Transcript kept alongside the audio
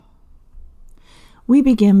We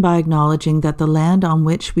begin by acknowledging that the land on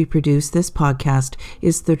which we produce this podcast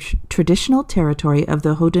is the traditional territory of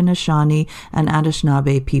the Haudenosaunee and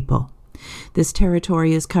Anishinaabe people. This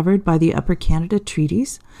territory is covered by the Upper Canada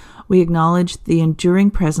Treaties. We acknowledge the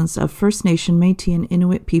enduring presence of First Nation, Métis, and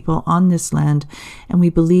Inuit people on this land, and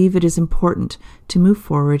we believe it is important to move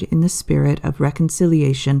forward in the spirit of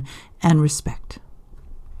reconciliation and respect.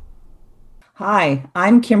 Hi,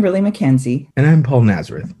 I'm Kimberly McKenzie. And I'm Paul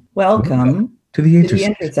Nazareth. Welcome to the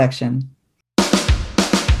intersection.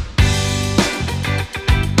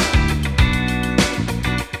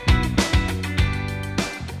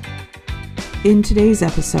 In today's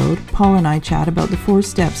episode, Paul and I chat about the 4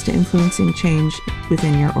 steps to influencing change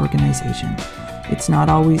within your organization. It's not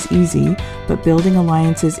always easy, but building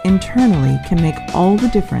alliances internally can make all the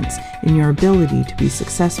difference in your ability to be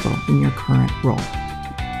successful in your current role.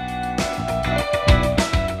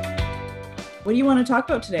 What do you want to talk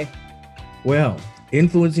about today? Well,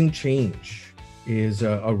 influencing change is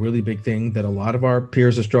a really big thing that a lot of our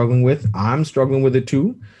peers are struggling with. I'm struggling with it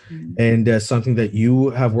too, and something that you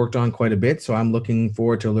have worked on quite a bit. So I'm looking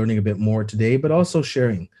forward to learning a bit more today, but also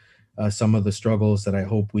sharing some of the struggles that I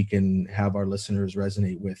hope we can have our listeners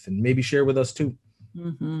resonate with and maybe share with us too.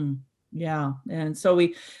 Mm-hmm. Yeah. And so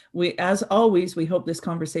we, as always, we hope this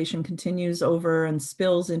conversation continues over and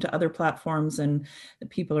spills into other platforms and that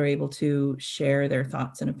people are able to share their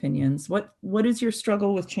thoughts and opinions. What is your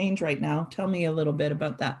struggle with change right now? Tell me a little bit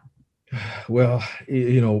about that. Well,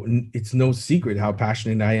 it's no secret how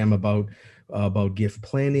passionate I am about gift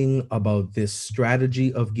planning, about this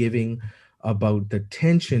strategy of giving, about the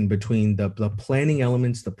tension between the planning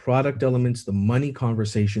elements, the product elements, the money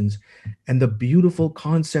conversations, and the beautiful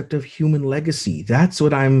concept of human legacy. That's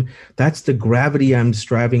the gravity I'm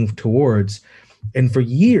striving towards. And for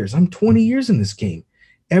years, I'm 20 years in this game,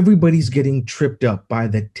 everybody's getting tripped up by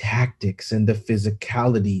the tactics and the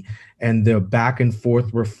physicality and the back and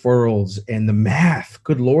forth referrals and the math.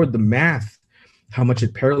 Good Lord, the math, how much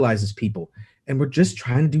it paralyzes people. And we're just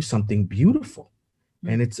trying to do something beautiful.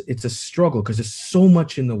 And it's a struggle because there's so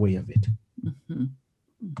much in the way of it. Mm-hmm.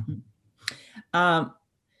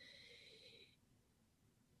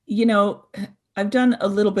 I've done a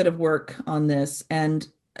little bit of work on this, and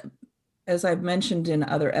as I've mentioned in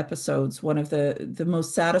other episodes, one of the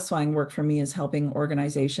most satisfying work for me is helping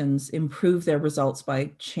organizations improve their results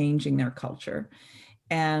by changing their culture.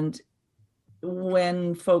 And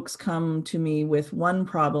when folks come to me with one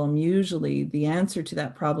problem, usually the answer to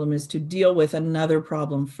that problem is to deal with another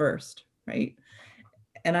problem first, right?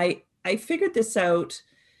 And I figured this out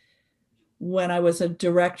when I was a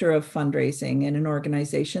director of fundraising in an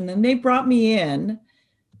organization, and they brought me in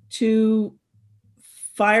to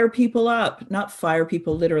fire people up, not fire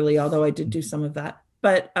people literally, although I did do some of that,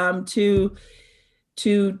 but to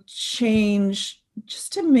change,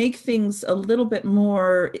 just to make things a little bit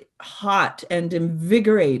more hot and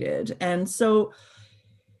invigorated. And so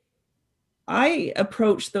I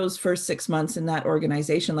approached those first 6 months in that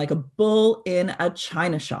organization like a bull in a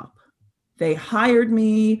china shop. They hired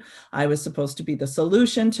me. I was supposed to be the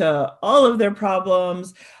solution to all of their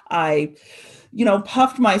problems. I,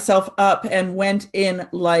 puffed myself up and went in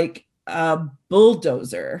like a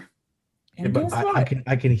bulldozer. And but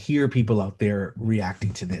I can hear people out there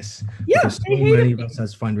reacting to this. Yeah, because so many of us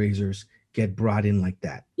as fundraisers get brought in like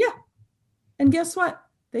that. Yeah. And guess what?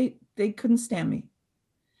 They couldn't stand me.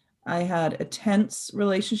 I had a tense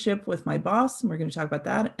relationship with my boss, and we're going to talk about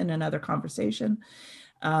that in another conversation.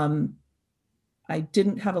 I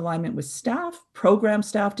didn't have alignment with staff. Program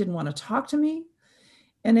staff didn't want to talk to me.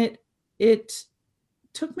 And it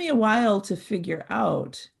took me a while to figure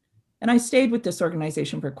out. And I stayed with this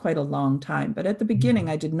organization for quite a long time. But at the beginning,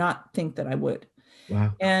 I did not think that I would.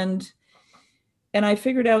 Wow. And I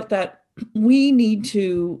figured out that we need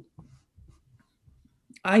to,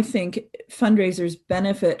 I think fundraisers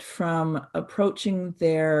benefit from approaching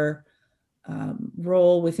their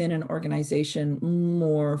role within an organization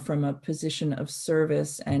more from a position of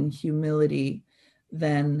service and humility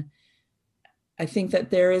than I think that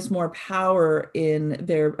there is more power in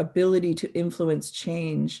their ability to influence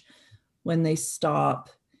change when they stop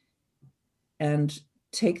and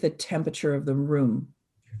take the temperature of the room,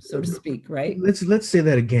 so to speak, right? Let's say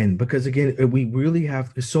that again, because again, we really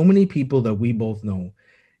have so many people that we both know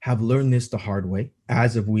have learned this the hard way.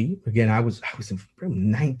 As of I was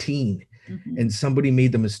 19, and somebody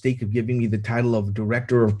made the mistake of giving me the title of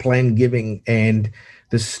director of planned giving, and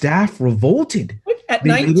the staff revolted. At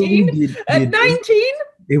 19? At 19?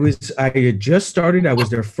 I had just started. I was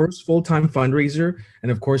their first full-time fundraiser.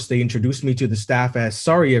 And of course, they introduced me to the staff as,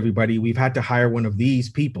 sorry, everybody, we've had to hire one of these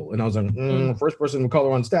people. And I was like, first person of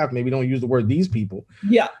color on staff, maybe don't use the word these people.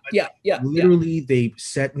 Yeah. Literally, they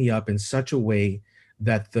set me up in such a way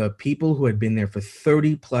that the people who had been there for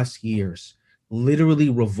 30 plus years literally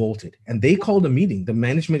revolted, and they called a meeting. The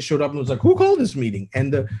management showed up and was like, who called this meeting?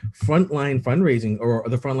 And the frontline fundraising, or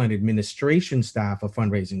the frontline administration staff of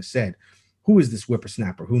fundraising, said, who is this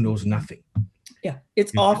whippersnapper who knows nothing? Yeah,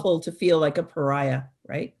 it's awful to feel like a pariah,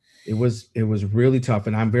 right? It was really tough.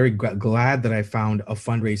 And I'm very glad that I found a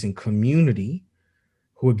fundraising community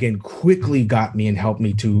who, again, quickly got me and helped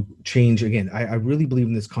me to change. Again, I really believe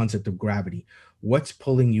in this concept of gravity. What's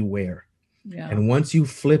pulling you where? Yeah. And once you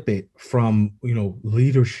flip it from,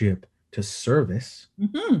 leadership to service,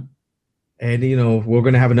 and, we're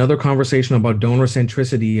going to have another conversation about donor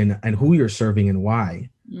centricity and who you're serving and why.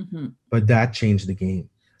 But that changed the game.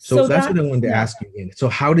 So that's what I wanted to ask you again. So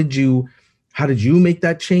how did you make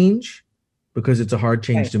that change? Because it's a hard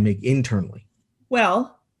change to make internally.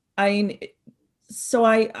 Well, I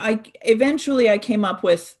eventually came up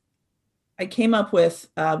with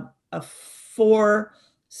a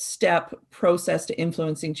 4-step process to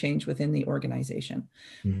influencing change within the organization.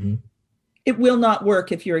 It will not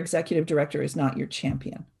work if your executive director is not your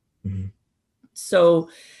champion. So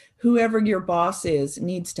whoever your boss is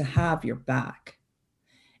needs to have your back.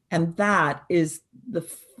 And that is the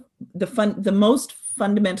most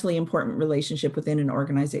fundamentally important relationship within an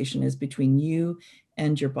organization, is between you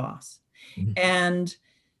and your boss. And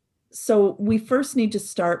so we first need to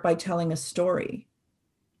start by telling a story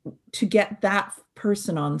to get that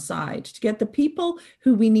person on side, to get the people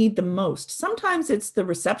who we need the most. Sometimes it's the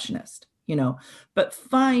receptionist, but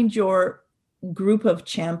find your group of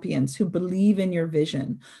champions who believe in your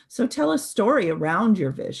vision. So tell a story around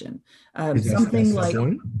your vision. Something like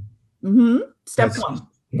step one.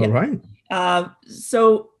 All right.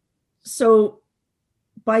 So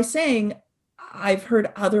by saying, I've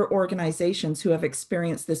heard other organizations who have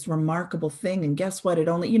experienced this remarkable thing, and guess what? It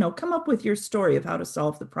only, come up with your story of how to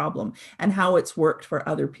solve the problem and how it's worked for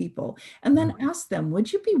other people. And then ask them,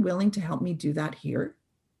 would you be willing to help me do that here?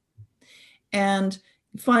 And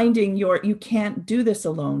finding you can't do this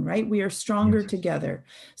alone, right? We are stronger together.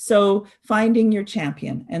 So finding your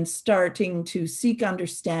champion and starting to seek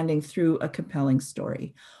understanding through a compelling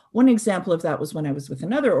story. One example of that was when I was with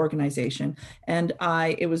another organization, and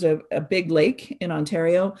it was a big lake in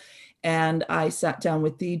Ontario, and I sat down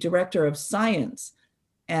with the director of science,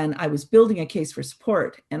 and I was building a case for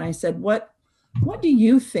support. And I said, what do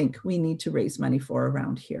you think we need to raise money for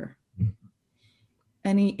around here?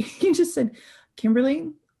 And he just said,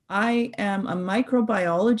 Kimberly, I am a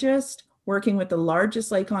microbiologist working with the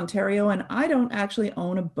largest Lake Ontario, and I don't actually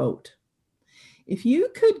own a boat. If you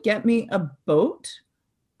could get me a boat,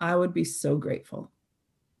 I would be so grateful.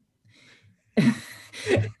 It's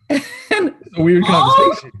a weird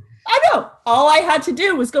conversation. I know. All I had to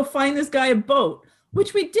do was go find this guy a boat,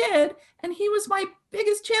 which we did. And he was my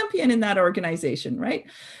biggest champion in that organization, right?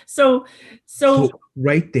 So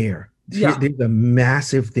right there. There's a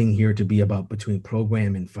massive thing here to be about between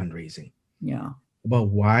program and fundraising. Yeah. About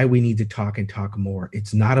why we need to talk more.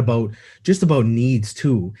 It's not just about needs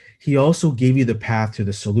too. He also gave you the path to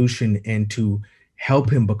the solution and to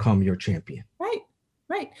help him become your champion.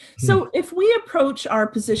 Right. So if we approach our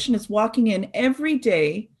position as walking in every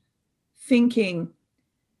day,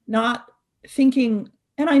 not thinking,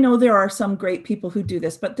 and I know there are some great people who do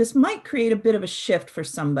this, but this might create a bit of a shift for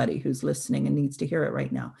somebody who's listening and needs to hear it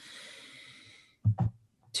right now.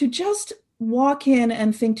 To just walk in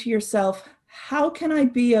and think to yourself, how can I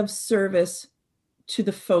be of service to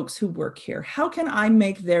the folks who work here? How can I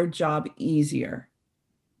make their job easier?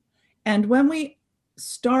 And when we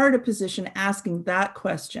start a position asking that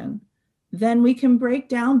question, then we can break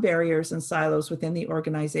down barriers and silos within the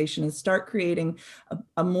organization and start creating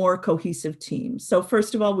a more cohesive team. So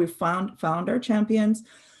first of all, we've found our champions.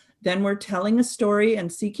 Then we're telling a story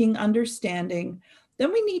and seeking understanding.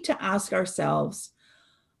 Then we need to ask ourselves,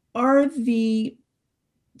 are the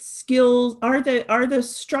skills, are the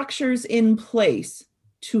structures in place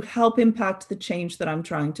to help impact the change that I'm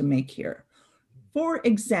trying to make here? For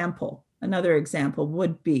example, another example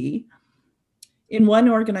would be in one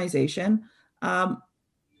organization,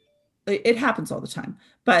 it happens all the time,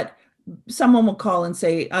 but someone will call and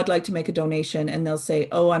say, I'd like to make a donation. And they'll say,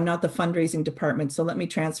 oh, I'm not the fundraising department, so let me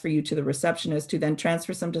transfer you to the receptionist, who then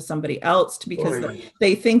transfers them to somebody else because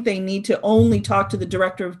they think they need to only talk to the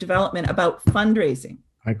director of development about fundraising.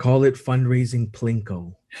 I call it fundraising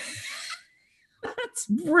plinko. That's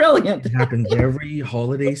brilliant. It happens every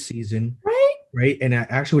holiday season. Right? right? And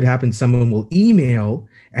actually what happens, someone will email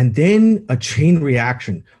and then a chain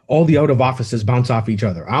reaction. All the out of offices bounce off each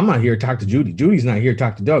other. I'm not here to talk to Judy. Judy's not here to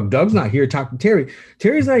talk to Doug. Doug's not here to talk to Terry.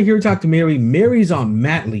 Terry's not here to talk to Mary. Mary's on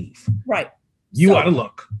mat leave. Right. You ought to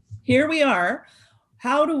look. Here we are.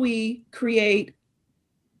 How do we create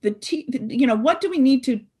what do we need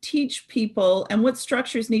to teach people, and what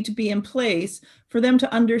structures need to be in place for them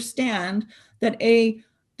to understand that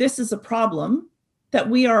this is a problem that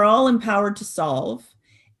we are all empowered to solve,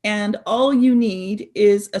 and all you need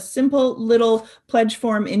is a simple little pledge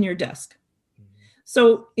form in your desk.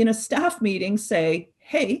 So in a staff meeting, say,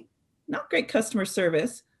 hey, not great customer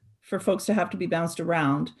service for folks to have to be bounced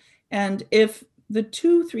around. And if the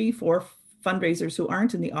 2, 3, 4 fundraisers who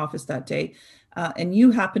aren't in the office that day, and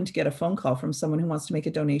you happen to get a phone call from someone who wants to make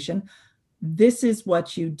a donation, this is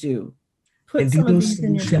what you do. And do those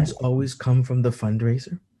solutions always come from the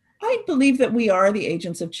fundraiser? I believe that we are the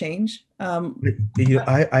agents of change.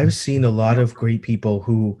 I've seen a lot of great people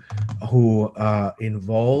who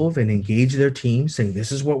involve and engage their team, saying,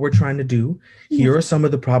 this is what we're trying to do. Here are some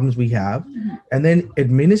of the problems we have. And then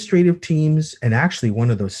administrative teams, and actually one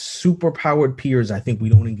of those super powered peers I think we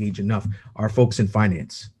don't engage enough are folks in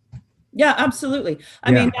finance. Yeah, absolutely.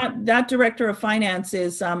 I mean, that director of finance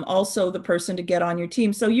is also the person to get on your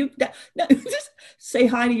team. So you just say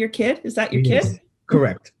hi to your kid. Is that your kid?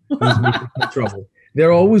 Correct. Who's making trouble.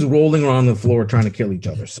 They're always rolling around the floor trying to kill each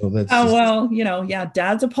other. So that's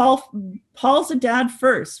dad's Paul's a dad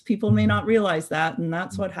first. People may not realize that, and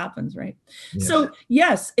that's what happens, right? Yes. So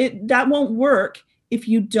yes, that won't work if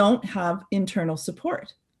you don't have internal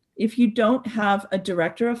support. If you don't have a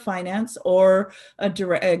director of finance or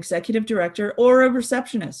executive director or a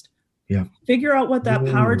receptionist. Yeah. Figure out what that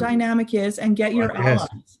power dynamic is and get your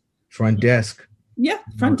allies. Front desk. Yeah,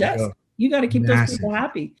 front desk. You got to keep those people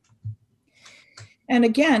happy. And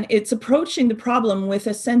again, it's approaching the problem with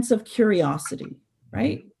a sense of curiosity,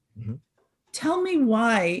 right? Mm-hmm. Tell me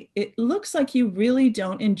why it looks like you really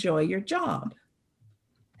don't enjoy your job.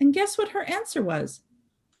 And guess what her answer was?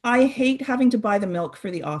 I hate having to buy the milk for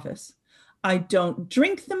the office. I don't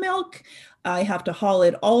drink the milk. I have to haul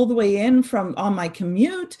it all the way in on my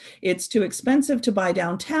commute. It's too expensive to buy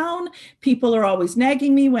downtown. People are always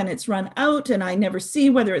nagging me when it's run out, and I never see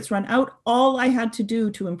whether it's run out. All I had to do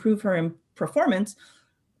to improve her performance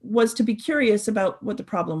was to be curious about what the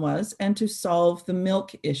problem was and to solve the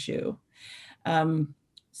milk issue.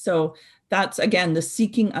 So that's, again, the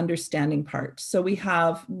seeking understanding part. So we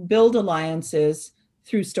have build alliances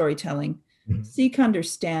through storytelling, seek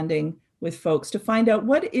understanding with folks to find out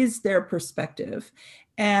what is their perspective,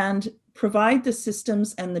 and provide the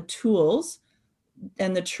systems and the tools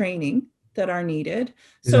and the training that are needed.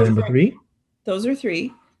 Is that number 3? Those are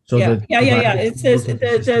 3. So yeah. It says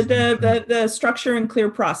the structure and clear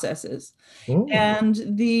processes. Oh. And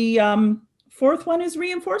the 4th one is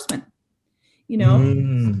reinforcement.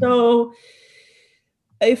 So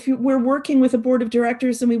if we're working with a board of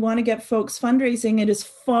directors and we want to get folks fundraising, it is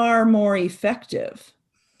far more effective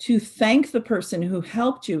to thank the person who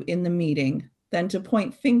helped you in the meeting than to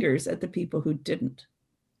point fingers at the people who didn't.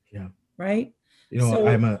 Yeah. Right?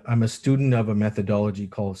 I'm a student of a methodology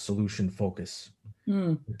called solution focus.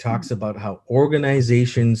 It talks about how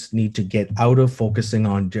organizations need to get out of focusing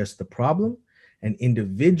on just the problem, and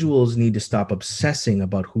individuals need to stop obsessing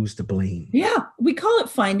about who's to blame. Yeah, we call it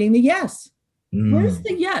finding the yes. Where's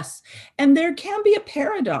the yes? And there can be a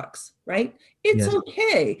paradox, right? It's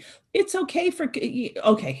okay. It's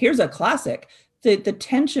okay. Here's a classic. The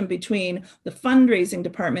tension between the fundraising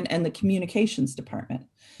department and the communications department,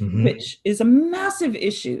 which is a massive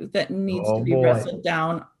issue that needs to be wrestled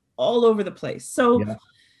down all over the place. So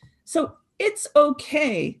it's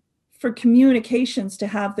okay for communications to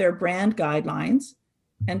have their brand guidelines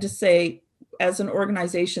and to say, as an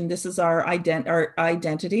organization, this is our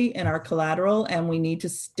identity and our collateral, and we need to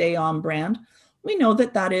stay on brand. We know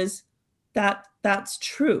that's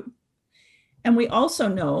true. And we also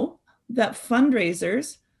know that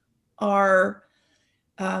fundraisers are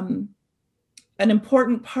an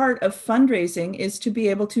important part of fundraising is to be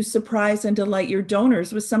able to surprise and delight your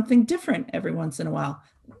donors with something different every once in a while.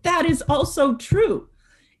 That is also true.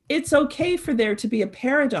 It's okay for there to be a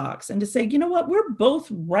paradox and to say, you know what, we're both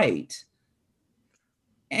right.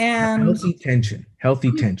 And healthy tension.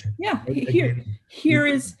 Yeah.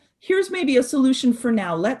 Here's maybe a solution for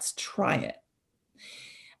now. Let's try it.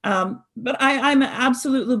 But I'm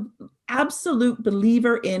an absolute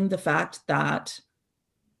believer in the fact that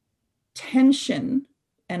tension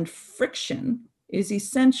and friction is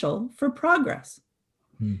essential for progress.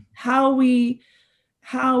 How we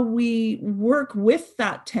work with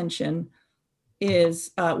that tension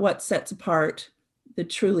is what sets apart the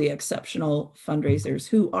truly exceptional fundraisers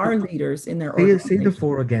who are leaders in their Say the organization.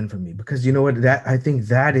 four again for me, because you know what, that I think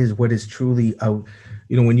that is what is truly out.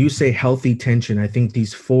 When you say healthy tension, I think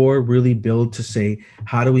these four really build to say,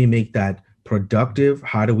 how do we make that productive?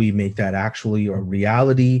 How do we make that actually a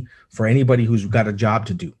reality for anybody who's got a job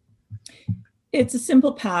to do? It's a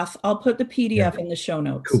simple path. I'll put the PDF Yeah. in the show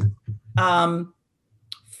notes. Cool.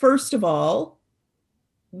 First of all,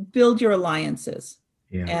 build your alliances,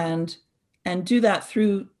 Yeah. and do that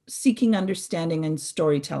through seeking understanding and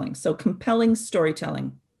storytelling. So compelling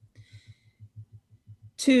storytelling.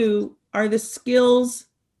 2, are the skills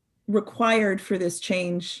required for this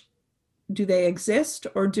change, do they exist,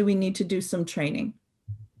 or do we need to do some training?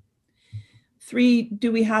 3,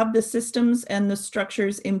 do we have the systems and the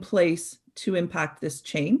structures in place to impact this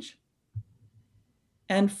change?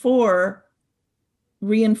 And 4,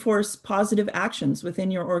 reinforce positive actions within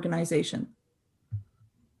your organization.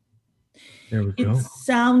 There we go. It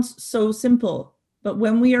sounds so simple, but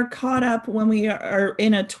when we are caught up, when we are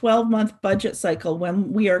in a 12-month budget cycle,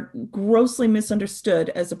 when we are grossly misunderstood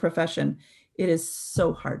as a profession, it is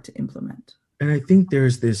so hard to implement. And I think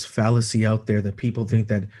there's this fallacy out there that people think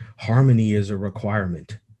that harmony is a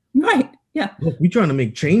requirement. Right. Yeah. Look, we're trying to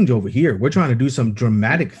make change over here. We're trying to do some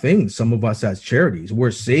dramatic things. Some of us as charities,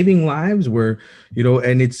 we're saving lives. We're,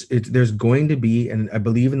 and it's there's going to be, and I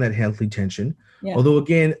believe in that healthy tension. Yeah. Although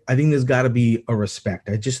again, I think there's got to be a respect.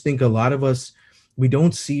 I just think a lot of us, we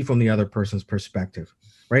don't see from the other person's perspective,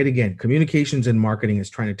 right? Again, communications and marketing is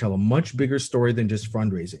trying to tell a much bigger story than just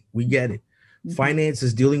fundraising. We get it. Mm-hmm. Finance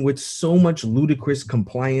is dealing with so much ludicrous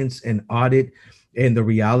compliance and audit and the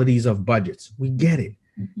realities of budgets. We get it.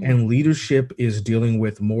 Mm-hmm. And leadership is dealing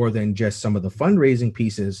with more than just some of the fundraising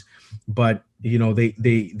pieces, but they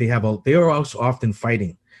are also often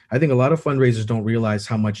fighting. I think a lot of fundraisers don't realize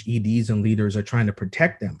how much EDs and leaders are trying to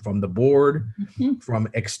protect them from the board, mm-hmm. from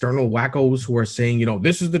external wackos who are saying,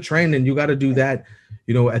 this is the trend and you got to do that.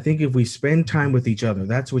 I think if we spend time with each other,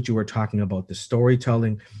 that's what you were talking about, the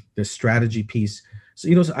storytelling, the strategy piece.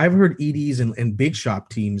 So, so I've heard EDs and big shop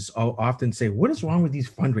teams often say, what is wrong with these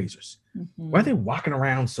fundraisers? Mm-hmm. Why are they walking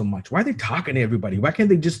around so much? Why are they talking to everybody? Why can't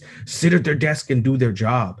they just sit at their desk and do their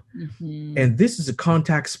job? Mm-hmm. And this is a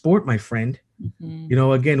contact sport, my friend.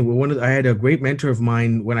 Mm-hmm. Again, I had a great mentor of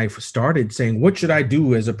mine when I started saying, what should I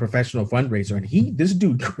do as a professional fundraiser? And this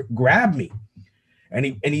dude grabbed me and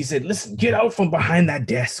he said, listen, get out from behind that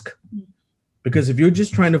desk. Because if you're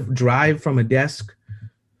just trying to drive from a desk,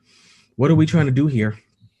 what are we trying to do here?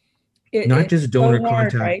 Not just donor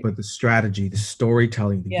contact, right? But the strategy, the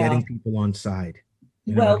storytelling, getting people on side.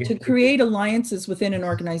 To create alliances within an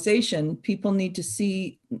organization, people need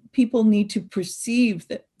to perceive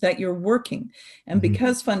that you're working. And mm-hmm.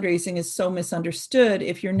 because fundraising is so misunderstood,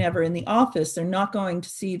 if you're never in the office, they're not going to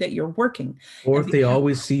see that you're working. Or if they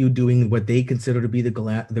always see you doing what they consider to be the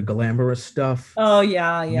glamorous stuff. Oh,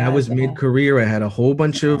 yeah. I was mid-career. I had a whole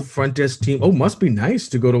bunch of front desk team. Oh, must be nice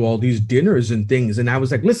to go to all these dinners and things. And I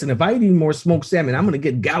was like, listen, if I eat more smoked salmon, I'm going to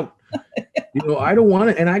get gout. I don't want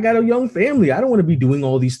to, and I got a young family. I don't want to be doing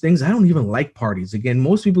all these things. I don't even like parties. Again,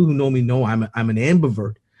 most people who know me know I'm an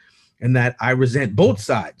ambivert, and that I resent both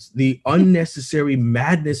sides, the unnecessary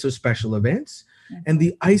madness of special events and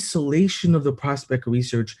the isolation of the prospect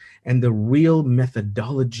research and the real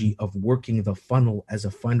methodology of working the funnel as a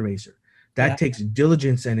fundraiser. That takes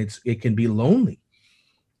diligence, and it can be lonely.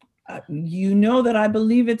 That I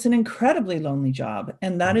believe it's an incredibly lonely job.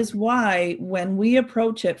 And that is why when we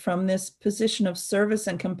approach it from this position of service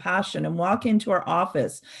and compassion and walk into our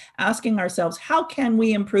office, asking ourselves, how can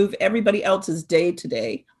we improve everybody else's day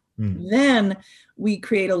today? Then we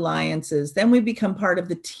create alliances. Then we become part of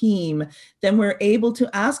the team. Then we're able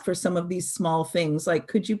to ask for some of these small things, like,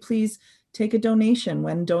 could you please take a donation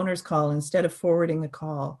when donors call instead of forwarding the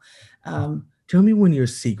call? Tell me one of your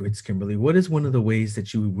secrets, Kimberly. What is one of the ways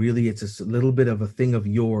that you really, it's a little bit of a thing of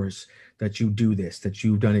yours that you do this, that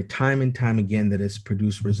you've done it time and time again, that has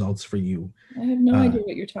produced results for you? I have no idea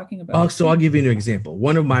what you're talking about. So I'll give you an example.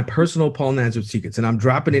 One of my personal Paul Nansworth secrets, and I'm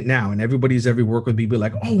dropping it now, and everybody's ever worked with me be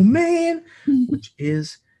like, oh man, which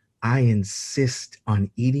is I insist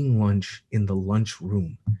on eating lunch in the lunch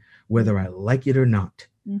room, whether I like it or not.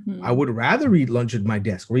 Mm-hmm. I would rather eat lunch at my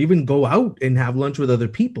desk or even go out and have lunch with other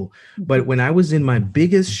people. Mm-hmm. But when I was in my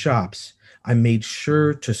biggest shops, I made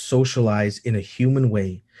sure to socialize in a human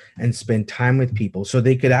way and spend time with people so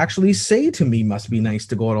they could actually say to me, must be nice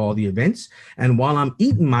to go to all the events. And while I'm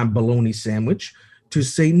eating my bologna sandwich, to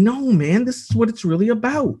say, no, man, this is what it's really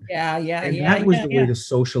about. That was the way to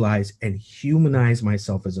socialize and humanize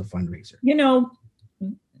myself as a fundraiser.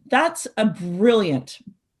 That's a brilliant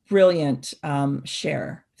brilliant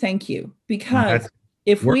share. Thank you. Because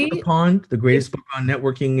if Work we the Pond, the greatest book on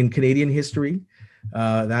networking in Canadian history,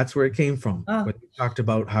 that's where it came from. But we talked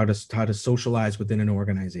about how to socialize within an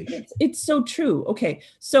organization. It's so true. Okay,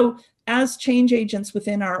 so as change agents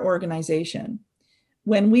within our organization,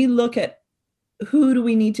 when we look at who do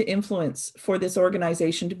we need to influence for this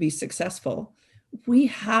organization to be successful, we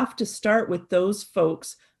have to start with those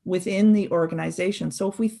folks within the organization. So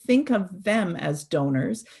if we think of them as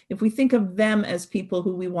donors, if we think of them as people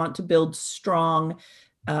who we want to build strong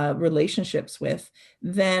relationships with,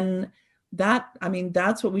 then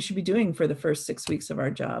that's what we should be doing for the first 6 weeks of our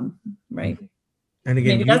job, right? And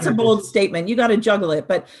again, maybe that's a bold statement. You got to juggle it,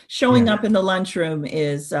 but showing up in the lunchroom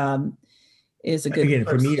is a good again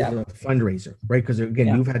for me step. As a fundraiser, right? Because again,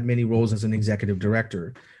 you've had many roles as an executive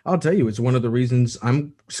director. I'll tell you, it's one of the reasons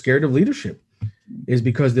I'm scared of leadership, is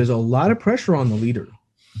because there's a lot of pressure on the leader.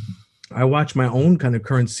 I watch my own kind of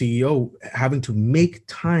current CEO having to make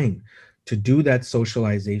time to do that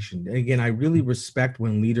socialization. And again, I really respect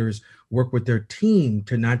when leaders work with their team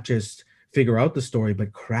to not just figure out the story,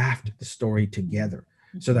 but craft the story together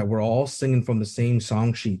so that we're all singing from the same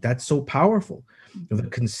song sheet. That's so powerful. The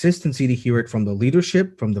consistency to hear it from the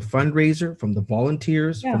leadership, from the fundraiser, from the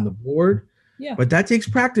volunteers, from the board. Yeah. But that takes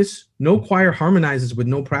practice. No choir harmonizes with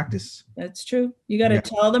no practice. That's true. You got to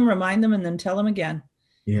tell them, remind them, and then tell them again.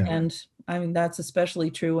 Yeah. And I mean, that's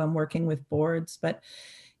especially true when working with boards, but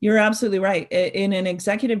you're absolutely right. In an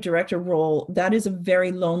executive director role, that is a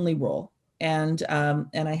very lonely role. And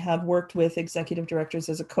I have worked with executive directors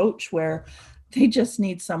as a coach where they just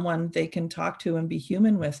need someone they can talk to and be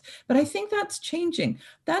human with. But I think that's changing.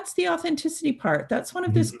 That's the authenticity part. That's one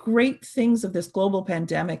of the great things of this global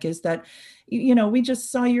pandemic, is that, we just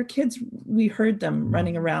saw your kids, we heard them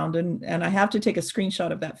running around, and I have to take a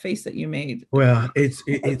screenshot of that face that you made. Well, it's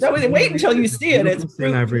wait until you see it. It's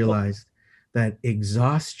thing I've realized that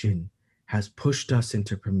exhaustion has pushed us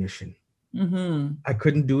into permission. I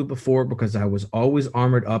couldn't do it before because I was always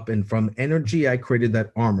armored up, and from energy I created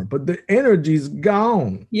that armor, but the energy's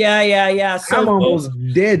gone. Yeah. So I'm almost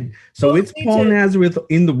dead. So it's Paul Nazareth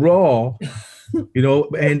in the raw,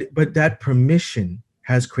 but that permission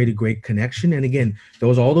has created great connection. And again,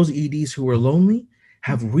 all those EDs who are lonely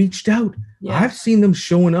have reached out. I've seen them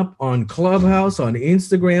showing up on Clubhouse, on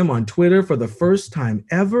Instagram, on Twitter for the first time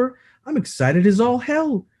ever. I'm excited as all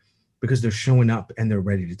hell because they're showing up and they're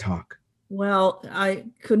ready to talk. Well, I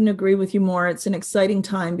couldn't agree with you more. It's an exciting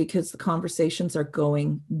time because the conversations are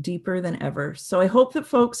going deeper than ever. So I hope that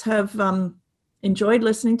folks have enjoyed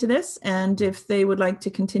listening to this. And if they would like to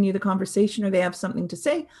continue the conversation or they have something to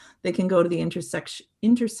say, they can go to the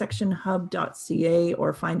intersectionhub.ca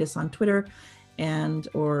or find us on Twitter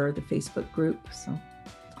or the Facebook group. So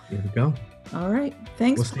there we go. All right.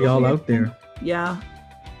 Thanks. We'll see y'all out there. Yeah.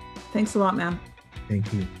 Thanks a lot, man.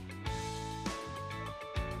 Thank you.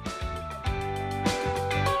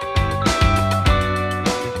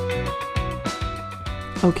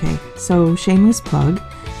 Okay, so shameless plug.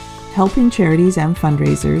 Helping charities and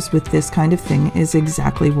fundraisers with this kind of thing is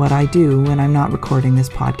exactly what I do when I'm not recording this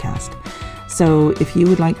podcast. So if you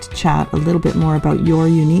would like to chat a little bit more about your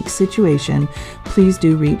unique situation, please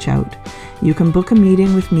do reach out. You can book a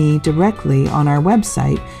meeting with me directly on our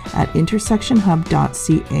website at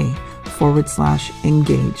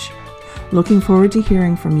intersectionhub.ca/engage. Looking forward to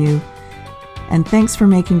hearing from you. And thanks for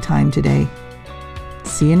making time today.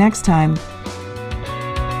 See you next time.